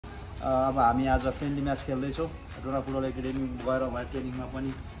अब हामी आज फ्रेन्डली म्याच खेल्दैछौँ डोना फुटबल एकाडेमी गएर उहाँ ट्रेनिङमा पनि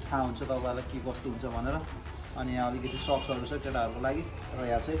थाहा हुन्छ तपाईँहरूलाई के कस्तो हुन्छ भनेर। अनि यहाँ अलिकति सक्सहरू छ केटाहरूको लागि र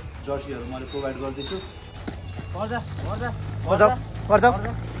यहाँ चाहिँ जर्सीहरू मैले प्रोभाइड गर्दैछु।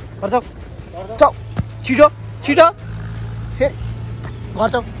 छिटो छिटो फेरि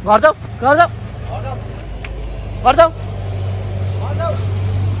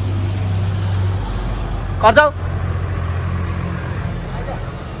घर जाऊ।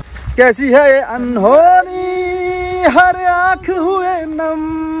 कैसी है ये अनहोनी हर आँख हुए नम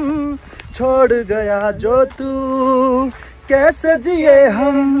छोड़ गया जो तू कैसे जिए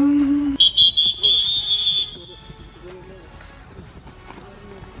हम।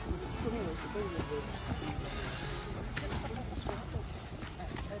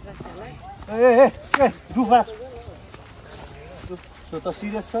 डु फास्ट सो त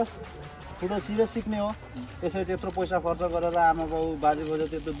सिरियस छ फुटबल सिरियस सिक्ने हो यसरी त्यत्रो पैसा खर्च गरेर आमा बाउ बाजे बोजू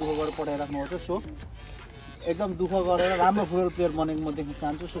त्यत्रो दुःख गरेर पठाइराख्नुपर्छ। सो एकदम दुःख गरेर राम्रो फुटबल प्लेयर बनेको म देख्न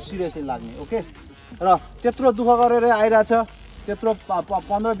चाहन्छु। सो सिरियसली लाग्ने ओके र त्यत्रो दुःख गरेर आइरहेछ त्यत्रो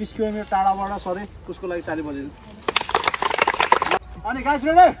 15-20 किलोमिटर टाढाबाट सधैँ उसको लागि ताली बजाइदिनु। अनि गाइस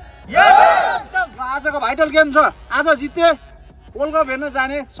रेडी आजको भाइटल गेम छ। आज जित्ने वर्ल्ड कप हेर्न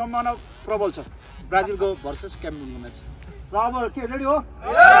जाने सम्भावना प्रबल छ ब्राजिलको भर्सेस क्यामेरुनको म्याच। र अब के रेडी हो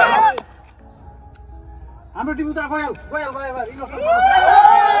हाम्रो टिम उता गयो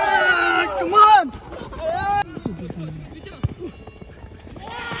कम अन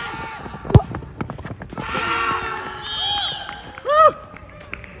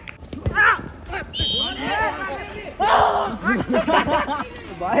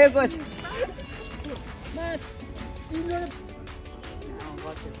भएको छ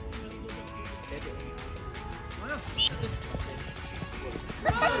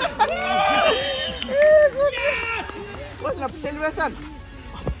What's up, celebration?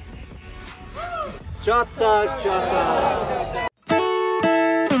 Chotey.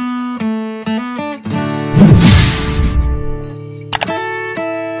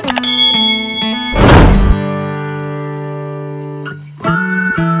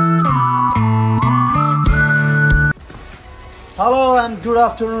 Hello and good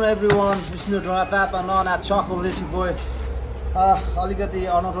afternoon everyone. It's me Dona known as Chocolate Boy. अलिकति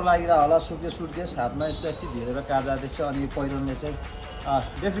अनौठो लागिरह होला सुटकेस हातमा यस्तो यस्तो भिरेर कहाँ जाँदैछ अनि पहिरोले चाहिँ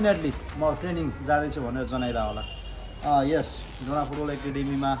डेफिनेटली म ट्रेनिङ जाँदैछु भनेर जनाइरह होला। यस डोना फुटबल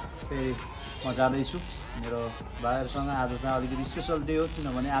एकाडेमीमा फेरि म जाँदैछु मेरो भाइहरूसँग। आज चाहिँ अलिकति स्पेसल डे हो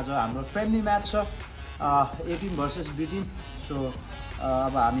किनभने आज हाम्रो फ्रेन्डली म्याच छ A team versus B team. So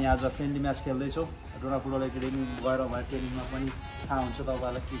अब हामी आज फ्रेन्डली म्याच खेल्दैछौँ डोना फुटबल एकाडेमी गएर उहाँ ट्रेनिङमा पनि थाहा हुन्छ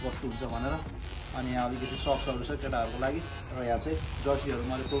तपाईँहरूलाई के कस्तो हुन्छ भनेर। अनि यहाँ अलिकति सक्सहरू छ केटाहरूको लागि र यहाँ चाहिँ जर्सीहरू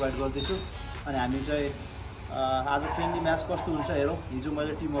मैले प्रोभाइड गर्दैछु। अनि हामी चाहिँ आज फ्रेन्डली म्याच कस्तो हुन्छ हेरौँ। हिजो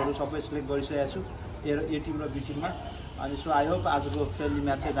मैले टिमहरू सबै सिलेक्ट गरिसकेको छु A टिम र B टिममा। अनि सो आई होप आजको फ्रेन्डली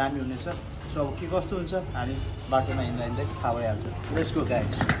म्याच चाहिँ दामी हुनेछ। सो अब के कस्तो हुन्छ हामी बाटोमा हिँड्दा हिँड्दै थाहा भइहाल्छ। Let's go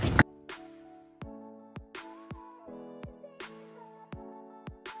guys.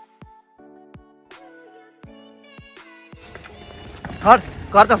 घर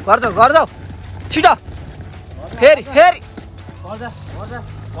जाऊ छिटो फेरि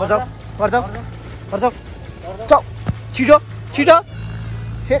छिटो छिटो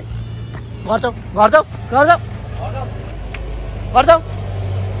फेरि घर जाऊ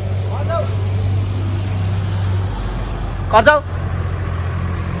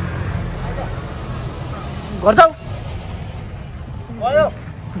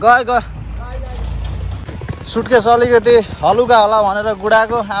गयो सुटकेस अलिकति हलुका होला भनेर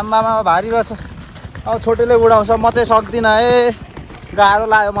गुडाएको आम्मामा भारी रहेछ। अब छोटेले गुडाउँछ म चाहिँ सक्दिनँ है। गाह्रो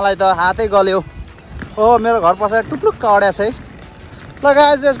लाग्यो मलाई त हातै गल्यो। ओ मेरो घर पछाडि टुप्लुक्क अड्या छ है। ल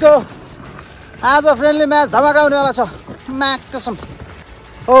गाइस यसको आज फ्रेन्डली म्याच धमाका हुनेवाला छ म्याक कसम।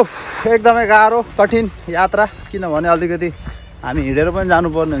 ओफ एकदमै गाह्रो कठिन यात्रा किनभने अलिकति हामी हिँडेर पनि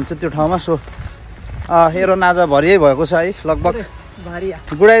जानुपर्ने हुन्छ त्यो ठाउँमा। सो हेरो नाजा भरियै भएको छ है लगभग।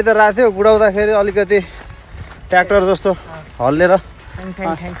 गुडाइ त राखेको थियो गुडाउँदाखेरि अलिकति ट्र्याक्टर जस्तो हल्लेर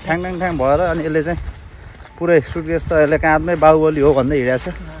ठ्याङ भएर अनि यसले चाहिँ पुरै सुटकेस त यसले काँधमै बाहुबली हो भन्दै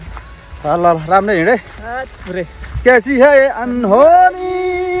हिँडेको छ। ल राम्रै हिँडे पुरै। कैसी है ये अनहोनी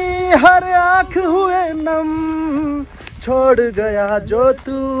हर आँख हुए नम छोड़ गया जो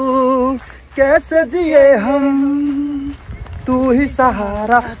तू कैसे जिए हम। तू ही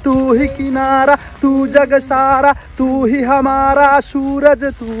सहारा तू ही किनारा तू जग सारा तू ही हमारा सूरज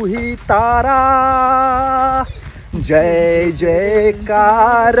तू ही तारा। जय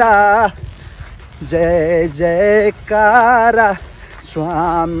जयकारा जय जयकारा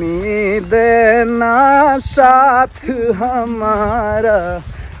स्वामी देना साथ हमारा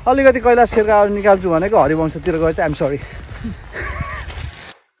अलिकति कैलाश खेरका निकाल्छु भनेको हरिवंशतिर गएछ आइएम सरी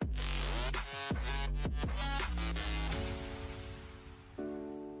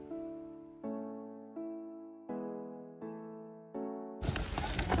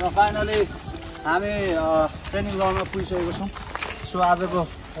र फाइनली हामी ट्रेनिङ ग्राउन्डमा पुगिसकेको छौँ सो आजको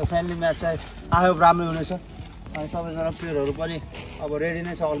फ्रेन्डली म्याच चाहिँ आयो राम्रै हुनेछ अनि सबैजना प्लेयरहरू पनि अब रेडी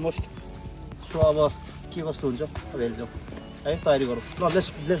नै छ अलमोस्ट सो अब के कस्तो हुन्छ अब हेर्छौँ है तयारी गरौँ ल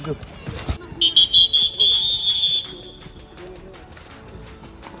let's do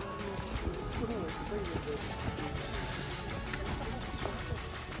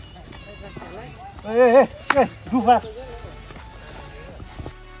A do fast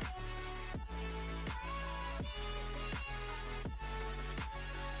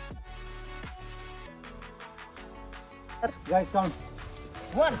Guys, count.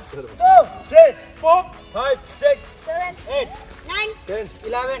 1, 2, 3, 4, 5, 6, 7, 8, 9, 10,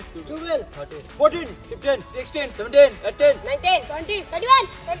 11, 12, 13, 14, 15, 16, 17, 18, 19, 20, 21,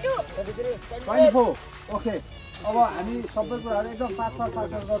 22, 23, 24 okay अब हामी सबै कुराहरू एकदम फास्ट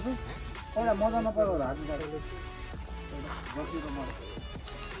गर्छौँ पहिला मजा नपाएर हात उठाएर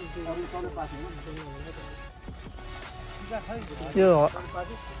यो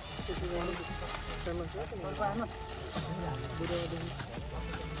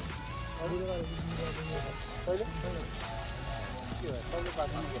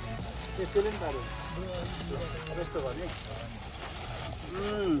यस्तो गर्ने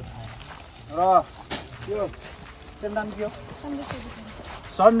र यो नाम के हो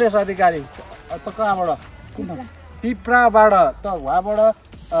सन्देश अधिकारी त कहाँबाट पिप्राबाट त वहाँबाट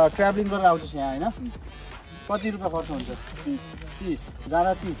ट्राभलिङ गरेर आउँछ यहाँ होइन कति रुपियाँ खर्च हुन्छ 30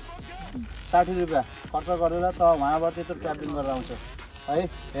 जाँदा 30 60 रुपियाँ खर्च गरेर त वहाँबाट त्यत्रो ट्राभलिङ गरेर आउँछ है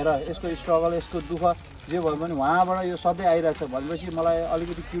हेर यसको स्ट्रगल यसको दुःख जे भयो भने वहाँबाट यो सधैँ आइरहेछ भनेपछि मलाई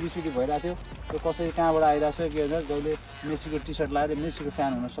अलिकति क्युरियोसिटी भइरहेको थियो यो कसरी कहाँबाट आइरहेछ के होइन जहिले मेसीको टी सर्ट लगाएर मेसीको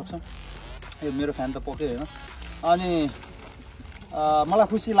फ्यान हुनसक्छ यो मेरो फ्यान त पक्कै होइन अनि मलाई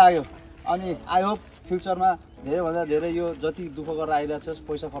खुसी लाग्यो अनि आई होप फ्युचरमा धेरैभन्दा धेरै यो जति दुःख गरेर आइरहेछ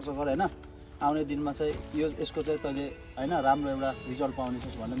पैसा खर्च गरेर होइन आउने दिनमा चाहिँ यो यसको चाहिँ तैँले होइन राम्रो एउटा रिजल्ट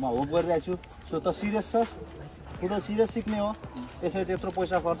पाउनेछस् भन्ने म होप गरिरहेको छु सो त सिरियस छस् फुटबल सिरियस सिक्ने हो यसरी त्यत्रो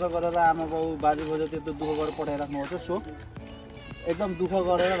पैसा खर्च गरेर आमा बाउ बाजे बोजू त्यत्रो दुःख गरेर पठाइराख्नुहुन्छ सो एकदम दुःख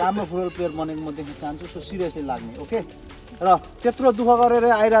गरेर राम्रो फुटबल प्लेयर बनेको म देख्न चाहन्छु सो सिरियसली लाग्ने ओके र त्यत्रो दुःख गरेर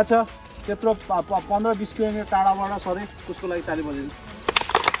आइरहेछ त्यत्रो 15-20 किलोमिटर टाढाबाट सधैँ उसको लागि ताली बजाइदिनु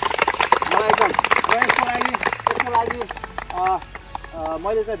मलाई एकदम र यसको लागि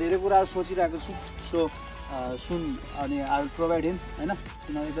मैले चाहिँ धेरै कुराहरू सोचिरहेको छु सो सुन अनि आई विल प्रोभाइड हिम होइन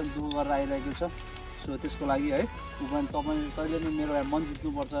किनभने एकदम दुःख गरेर आइरहेको छ सो त्यसको लागि है तपाईँ कहिले पनि मेरो मन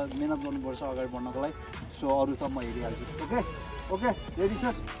जित्नुपर्छ मेहनत गर्नुपर्छ अगाडि बढ्नको लागि सो अरू त म हेरिहाल्छु ओके ओके रेडी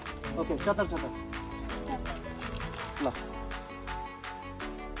छस् ओके चतर ल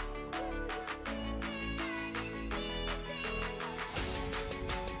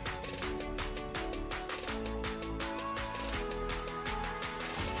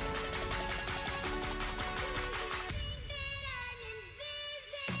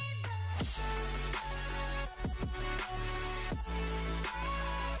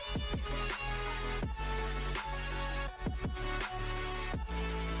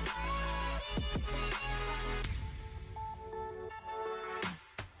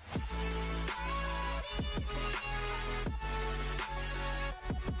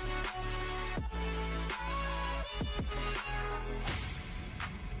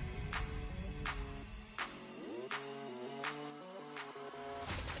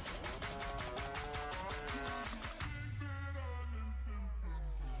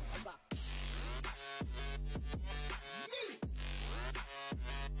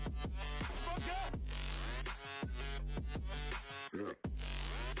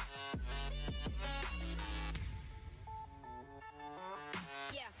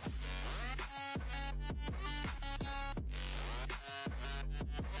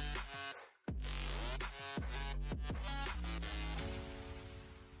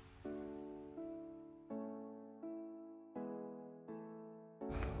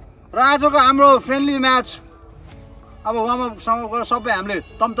र आजको हाम्रो फ्रेन्डली म्याच अब वार्मअपसँग गएर सबै हामीले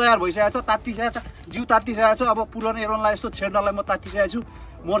तम तयार भइसकेको छ तात्तिसकेको छ जिउ तात्तिसकेको छ अब पुरानो एरोनलाई यस्तो छेड्नलाई म तात्तिसकेको छु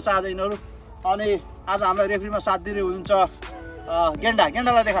मोर्छ आज यिनीहरू अनि आज हामीलाई रेफ्रीमा साथ दिँदै हुनुहुन्छ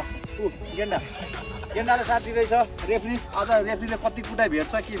गेन्डालाई देखा गेन्डाले साथ दिँदैछ रेफ्री अझ रेफ्रीले कति कुटा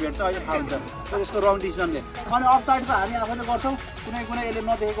भेट्छ के भेट्छ अहिले थाहा हुन्छ यसको रङ डिसिजनले अनि अफ साइड त हामी आफैले गर्छौँ कुनै यसले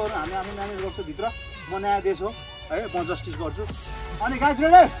नदेखेकोहरू हामी आफै म्यानेज गर्छौँ भित्र म न्यायाधीश हो है म जस्टिस गर्छु अनि गाइस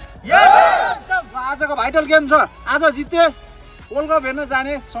रेडी आजको भाइटल गेम छ आज जिते वर्ल्ड कप हेर्न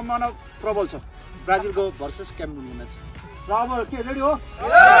जाने सम्भावना प्रबल छ ब्राजिलको भर्सेस क्यामेरुनको म्याच र अब के रेडी हो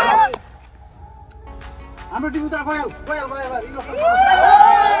हाम्रो टिम उता गयो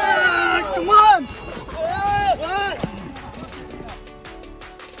कम on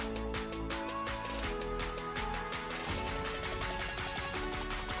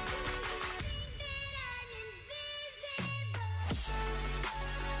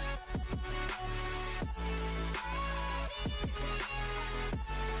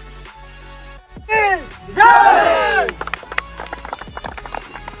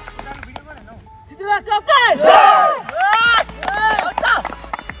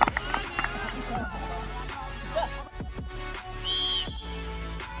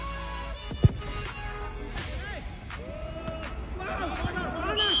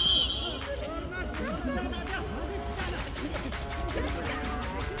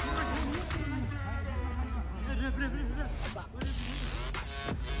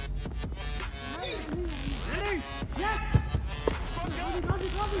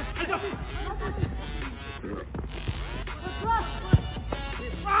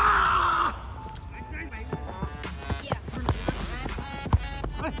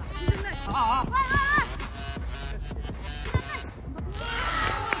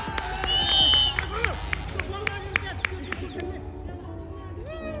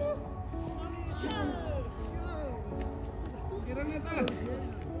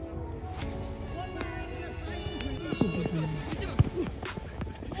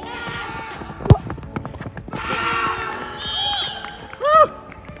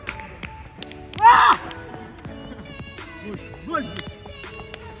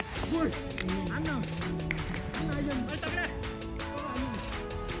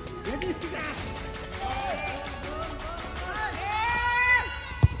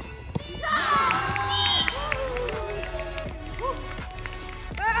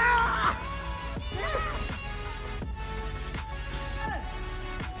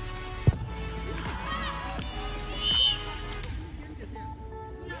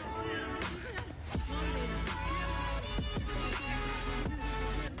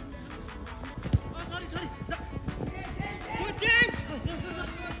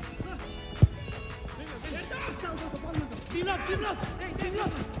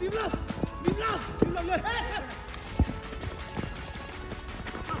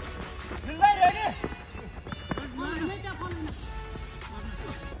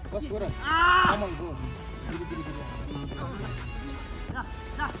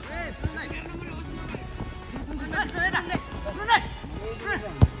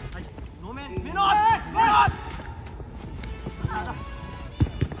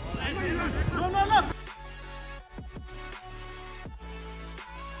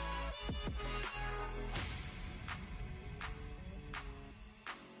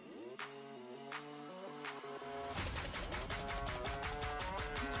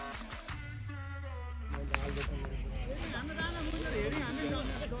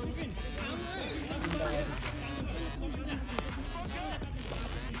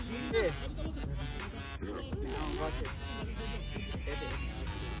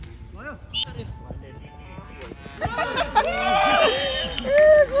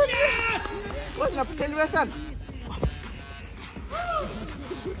What's up, celebration?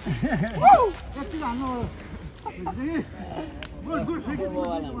 Good,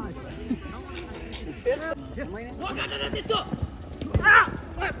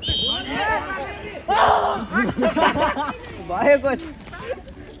 Bye, coach.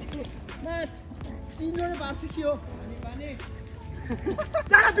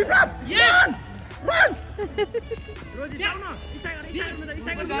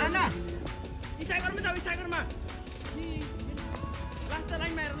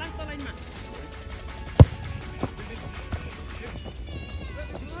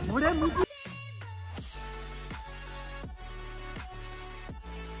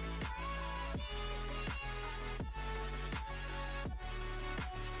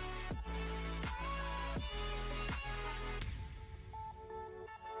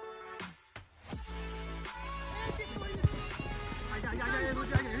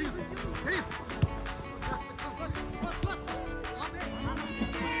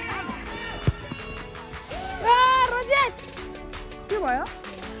 के भयो?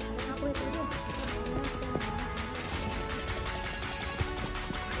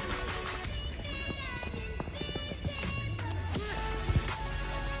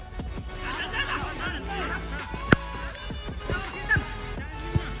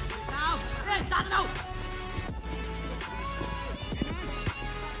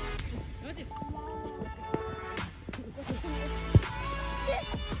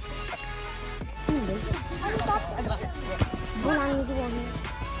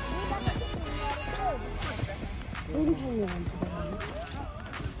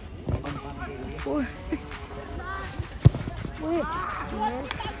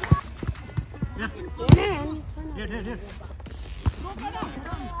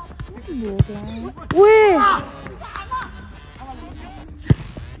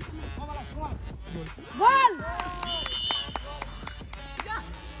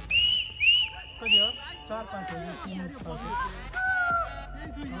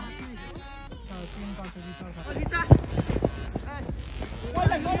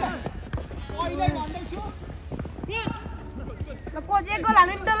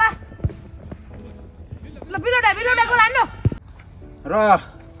 र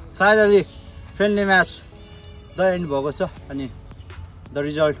finally friendly match the and भएको छ अनि द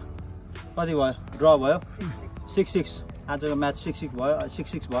रिजल्ट कति भयो ड्र भयो 6-6 आजको म्याच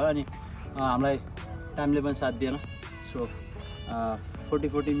 6-6 भयो अनि हामीलाई टाइमले पनि साथ दिएन सो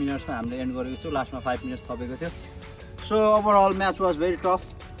 40 मिनट्समा हामीले एन्ड गरेको छु लास्टमा 5 मिनट्स थपेको थियो so overall match was very tough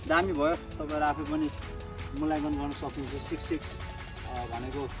दामी भयो तपाईँहरू आफै पनि मूल्याङ्कन गर्न सक्नुहुन्छ 6-6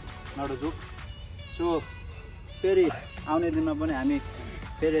 भनेको नट अ जोक सो फेरि आउने दिनमा पनि हामी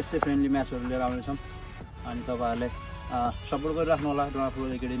फेरि यस्तै फ्रेन्डली म्याचहरू लिएर आउनेछौँ अनि तपाईँहरूले सपोर्ट गरिराख्नु होला डोना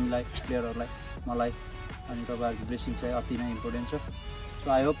फुटबल एकाडेमीलाई प्लेयरहरूलाई मलाई अनि तपाईँहरूको ब्लेसिङ चाहिँ अति नै इम्पोर्टेन्ट छ सो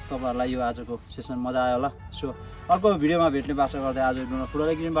आई होप तपाईँहरूलाई यो आजको सेसन मजा आयो होला सो अर्को भिडियोमा भेट्ने बाचा गर्दै आज डोना फुटबल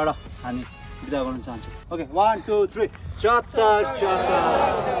एकाडेमीबाट हामी बिदा गर्न चाहन्छौँ ओके 1 2 3 चत्तर